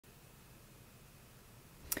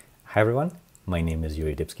Hi everyone, my name is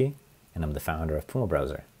Yuri Dipsky and I'm the founder of Puma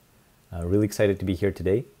browser. Really excited to be here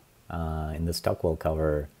today. In this talk we'll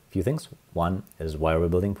cover a few things. One is why we're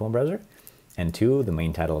building Puma browser, and two, the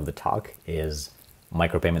main title of the talk is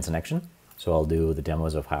Micropayments in action. So I'll do the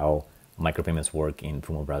demos of how micropayments work in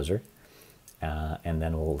Puma browser, and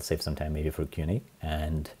then we'll save some time maybe for Q&A.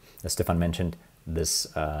 And as Stefan mentioned, this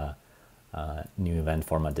new event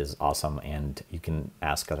format is awesome, and you can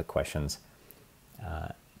ask other questions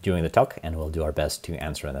during the talk, and we'll do our best to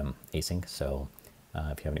answer them async. So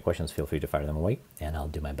if you have any questions, feel free to fire them away, and I'll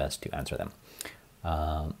do my best to answer them.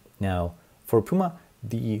 Now, for Puma,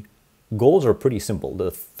 the goals are pretty simple. The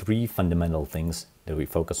three fundamental things that we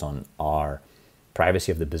focus on are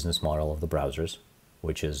privacy of the business model of the browsers,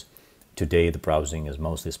 which is today the browsing is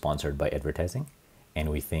mostly sponsored by advertising, and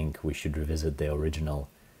we think we should revisit the original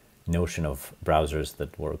notion of browsers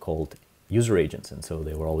that were called user agents, and so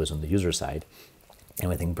they were always on the user side. And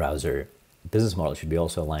we think browser business model should be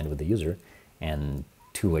also aligned with the user, and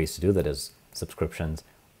two ways to do that is subscriptions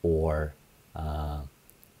or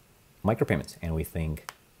micropayments. And we think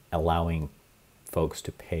allowing folks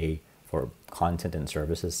to pay for content and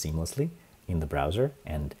services seamlessly in the browser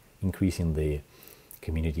and increasing the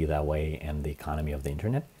community that way and the economy of the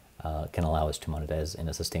internet can allow us to monetize in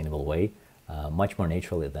a sustainable way, much more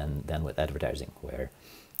naturally than with advertising, where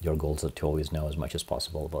your goals are to always know as much as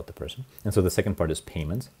possible about the person. And so the second part is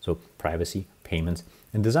payments, so privacy, payments,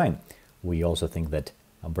 and design. We also think that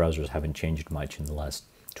browsers haven't changed much in the last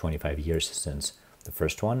 25 years since the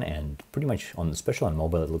first one, and pretty much especially on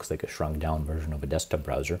mobile, it looks like a shrunk down version of a desktop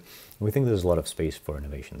browser. And we think there's a lot of space for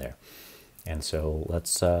innovation there. And so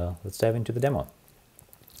let's dive into the demo.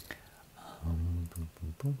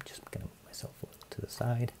 Just gonna move myself a little to the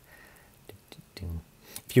side.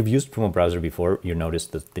 If you've used Puma browser before, you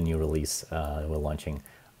noticed that the new release we're launching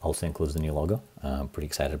also includes the new logo. I'm pretty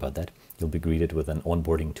excited about that. You'll be greeted with an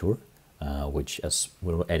onboarding tour, which, as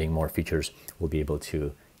we're adding more features, we'll be able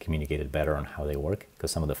to communicate it better on how they work,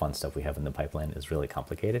 because some of the fun stuff we have in the pipeline is really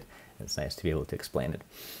complicated. It's nice to be able to explain it.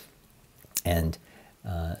 And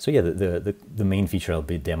so yeah, the main feature I'll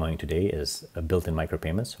be demoing today is a built-in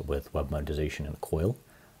micropayments with web monetization and Coil.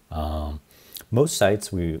 Most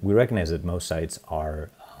sites, we recognize that most sites are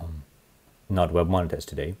not web monetized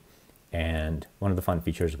today. And one of the fun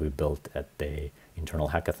features we built at the internal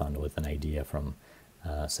hackathon with an idea from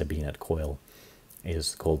Sabine at Coil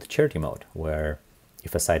is called charity mode, where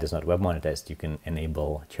if a site is not web monetized, you can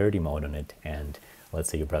enable charity mode on it. And let's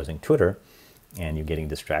say you're browsing Twitter and you're getting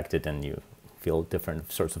distracted and you feel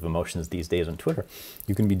different sorts of emotions these days on Twitter,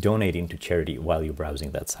 you can be donating to charity while you're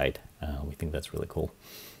browsing that site. We think that's really cool.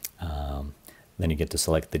 Then you get to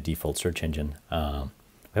select the default search engine.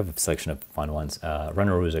 We have a selection of fun ones.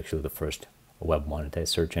 Runneroo is actually the first web monetized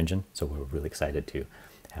search engine, so we're really excited to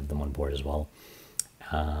have them on board as well.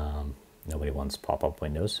 Nobody wants pop-up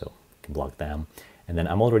windows, so we can block them. And then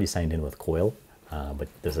I'm already signed in with Coil, but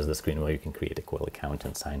this is the screen where you can create a Coil account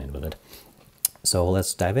and sign in with it. So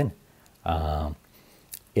let's dive in.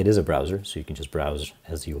 It is a browser, so you can just browse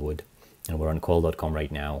as you would. And we're on coil.com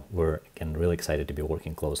right now. We're, again, really excited to be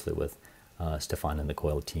working closely with Stefan and the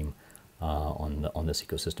Coil team on this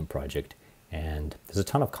ecosystem project. And there's a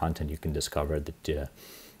ton of content you can discover that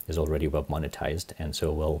is already web monetized. And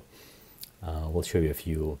so we'll show you a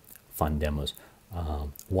few fun demos.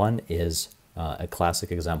 One is a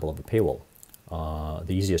classic example of a paywall.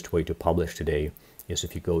 The easiest way to publish today is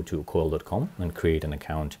if you go to coil.com and create an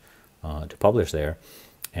account to publish there.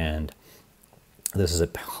 And this is an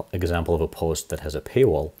example of a post that has a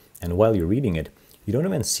paywall. And while you're reading it, you don't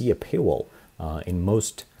even see a paywall. In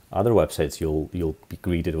most other websites, you'll be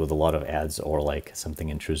greeted with a lot of ads or like something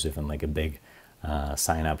intrusive and like a big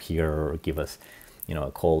sign up here, or give us,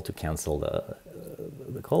 a call to cancel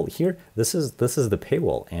the call. Here, this is the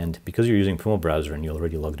paywall, and because you're using Puma browser and you're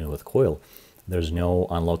already logged in with Coil, there's no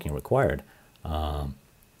unlocking required.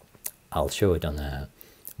 I'll show it on a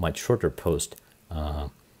much shorter post.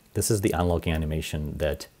 This is the unlocking animation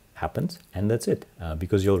that happens, and that's it.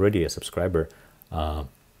 Because you're already a subscriber,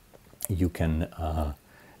 you can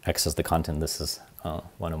access the content. This is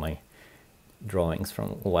one of my drawings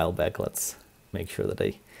from a while back. Let's make sure that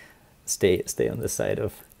I stay on the side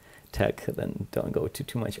of tech, then don't go to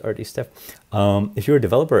too much arty stuff. If you're a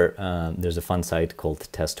developer, there's a fun site called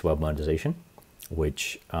Test Web Monetization,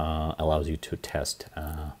 which allows you to test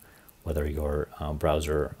whether your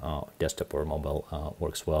browser, desktop or mobile,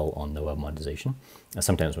 works well on the web monetization.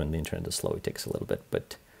 Sometimes when the internet is slow, it takes a little bit,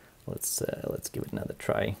 but let's give it another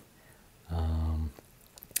try.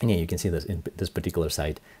 And yeah, you can see this in this particular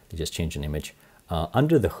site. They just changed an image.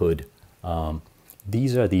 Under the hood,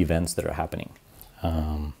 these are the events that are happening.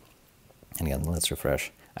 And again, let's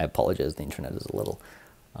refresh. I apologize, the internet is a little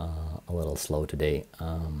slow today.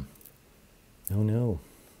 Oh no.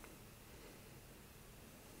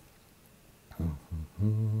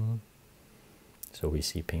 So we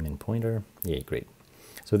see payment pointer. Yay, great.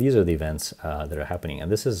 So these are the events that are happening,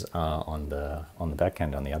 and this is on the back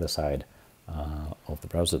end, on the other side of the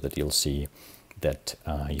browser, that you'll see that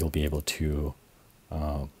you'll be able to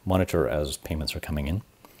monitor as payments are coming in.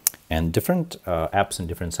 And different apps and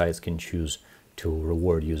different sites can choose to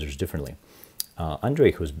reward users differently.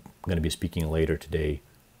 Andre, who's going to be speaking later today,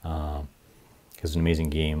 has an amazing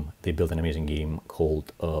game. They built an amazing game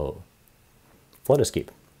called Flood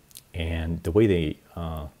Escape, and the way they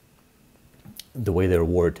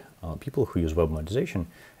reward people who use web monetization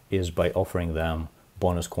is by offering them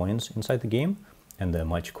bonus coins inside the game and a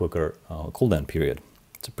much quicker cooldown period.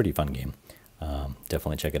 It's a pretty fun game.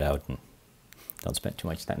 Definitely check it out, and don't spend too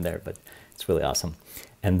much time there, but it's really awesome.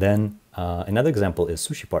 And then another example is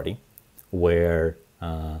Sushi Party, where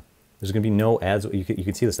there's going to be no ads. You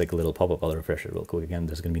can see this like a little pop-up. I'll refresh it real quick again.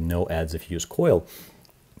 There's going to be no ads if you use Coil.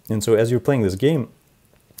 And so as you're playing this game,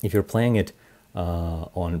 if you're playing it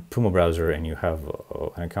on Puma browser and you have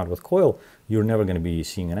an account with Coil, you're never going to be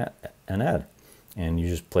seeing an ad, and you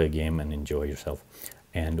just play a game and enjoy yourself.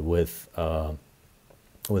 And with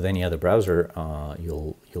any other browser,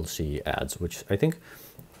 you'll see ads, which I think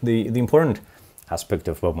the important aspect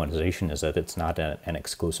of web monetization is that it's not an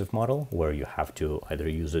exclusive model where you have to either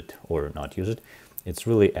use it or not use it. It's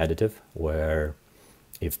really additive, where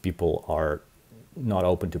if people are not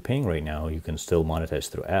open to paying right now, you can still monetize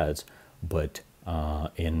through ads, but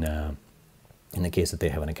in the case that they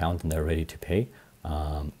have an account and they're ready to pay,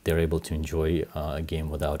 they're able to enjoy a game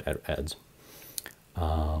without ads.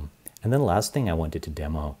 And then the last thing I wanted to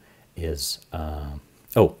demo is,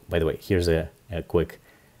 oh, by the way, here's a quick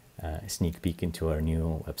sneak peek into our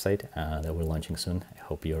new website that we're launching soon. I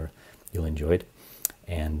hope you'll enjoy it.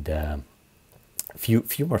 And a few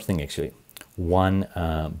more things, actually. One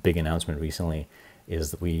big announcement recently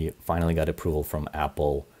is that we finally got approval from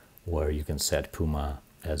Apple, where you can set Puma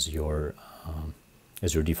as your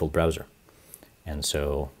default browser. And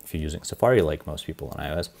so if you're using Safari, like most people on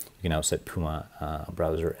iOS, you can now set Puma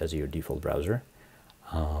browser as your default browser.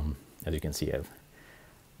 As you can see, I've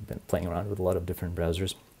been playing around with a lot of different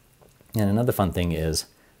browsers. And another fun thing is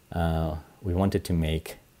we wanted to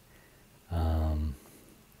make a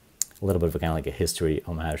little bit of a kind of like a history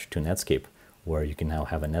homage to Netscape, where you can now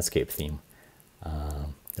have a Netscape theme.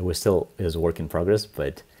 It still is a work in progress,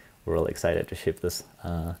 but we're really excited to ship this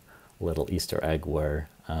little Easter egg where,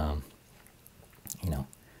 you know,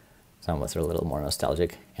 some of us are a little more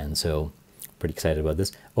nostalgic, and so pretty excited about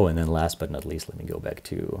this. Oh, and then last but not least, let me go back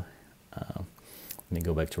to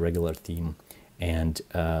regular theme. And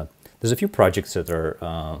there's a few projects that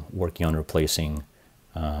are working on replacing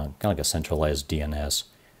kind of like a centralized DNS,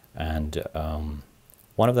 and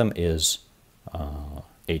one of them is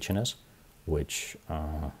HNS, which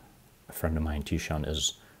a friend of mine, Tishan,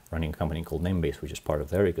 is running a company called Namebase, which is part of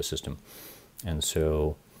their ecosystem. And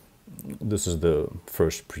so this is the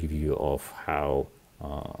first preview of how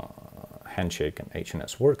Handshake and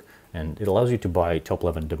HNS work, and it allows you to buy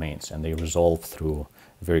top-level domains, and they resolve through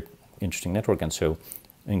a very interesting network. And so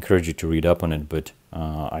I encourage you to read up on it, but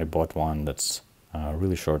I bought one that's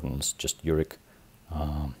really short, and it's just Uric.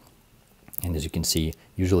 And as you can see,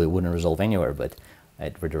 usually it wouldn't resolve anywhere, but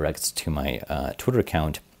it redirects to my Twitter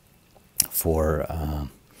account. For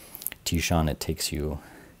Tishan, it takes you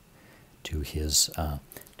to his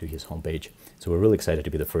homepage. So we're really excited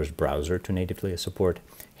to be the first browser to natively support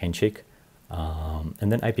Handshake.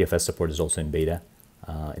 And then IPFS support is also in beta.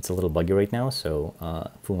 It's a little buggy right now, so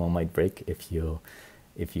Puma might break if you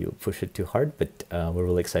push it too hard, but we're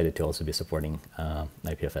really excited to also be supporting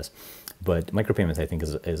IPFS. But micropayments, I think,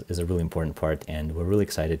 is a really important part, and we're really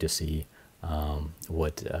excited to see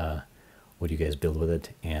what you guys build with it.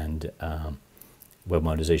 And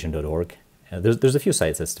webmonetization.org. There's a few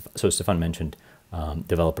sites so Stefan mentioned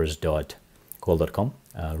developers.coil.com,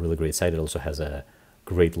 really great site. It also has a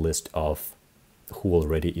great list of who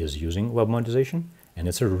already is using web monetization, and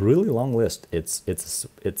it's a really long list. It's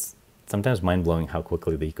sometimes mind-blowing how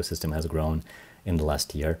quickly the ecosystem has grown in the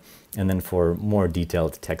last year. And then for more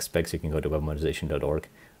detailed tech specs, you can go to webmonetization.org.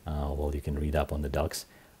 Well, you can read up on the docs.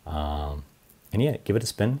 And yeah, give it a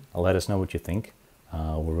spin. Let us know what you think.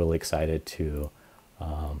 We're really excited to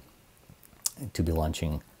be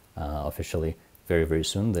launching officially very, very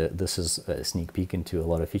soon. This is a sneak peek into a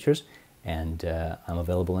lot of features, and I'm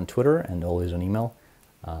available on Twitter and always on email.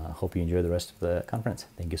 Hope you enjoy the rest of the conference.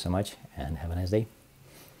 Thank you so much, and have a nice day.